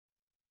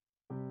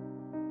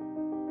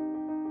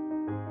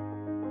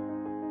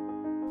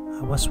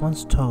I was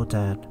once told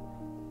that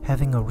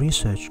having a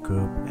research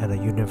group at a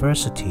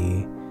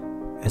university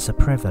is a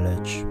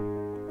privilege.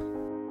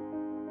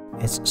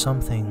 It's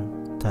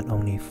something that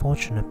only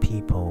fortunate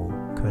people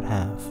could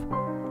have.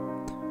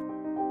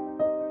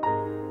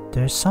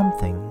 There's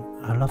something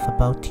I love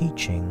about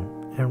teaching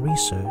and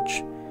research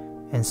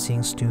and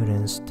seeing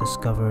students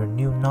discover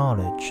new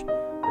knowledge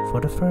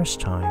for the first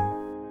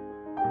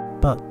time.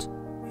 But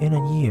in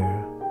a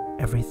year,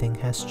 everything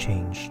has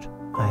changed.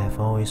 I have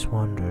always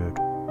wondered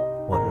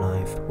what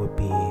life would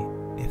be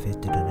if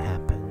it didn't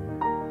happen.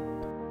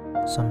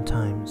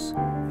 Sometimes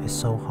it's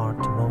so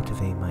hard to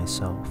motivate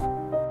myself,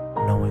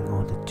 knowing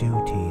all the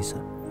duties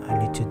I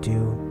need to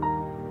do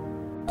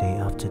day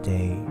after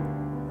day.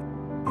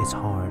 It's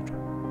hard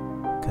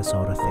because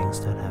all the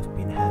things that have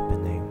been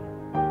happening.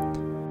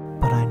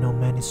 But I know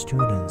many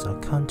students are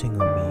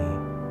counting on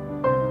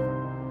me.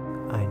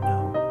 I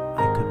know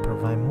I could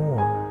provide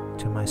more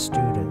to my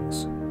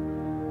students.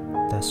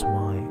 That's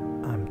why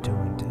I'm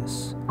doing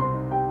this.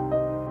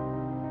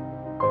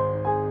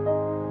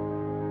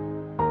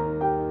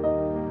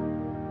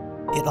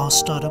 It all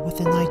started with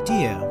an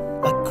idea,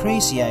 a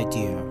crazy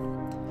idea.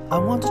 I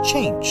want to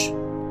change.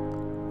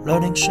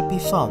 Learning should be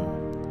fun.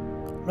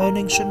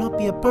 Learning should not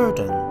be a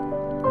burden.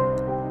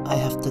 I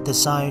have the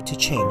desire to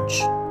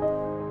change.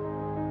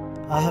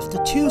 I have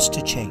the tools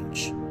to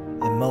change.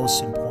 And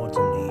most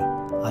importantly,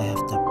 I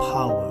have the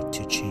power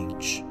to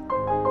change.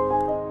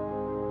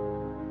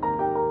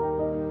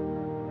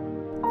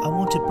 I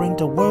want to bring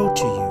the world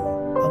to you.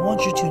 I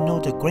want you to know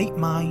the great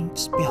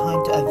minds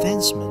behind the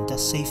advancement that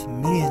saved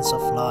millions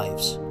of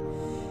lives.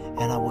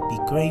 And I would be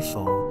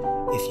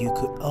grateful if you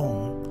could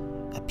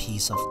own a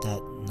piece of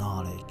that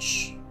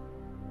knowledge.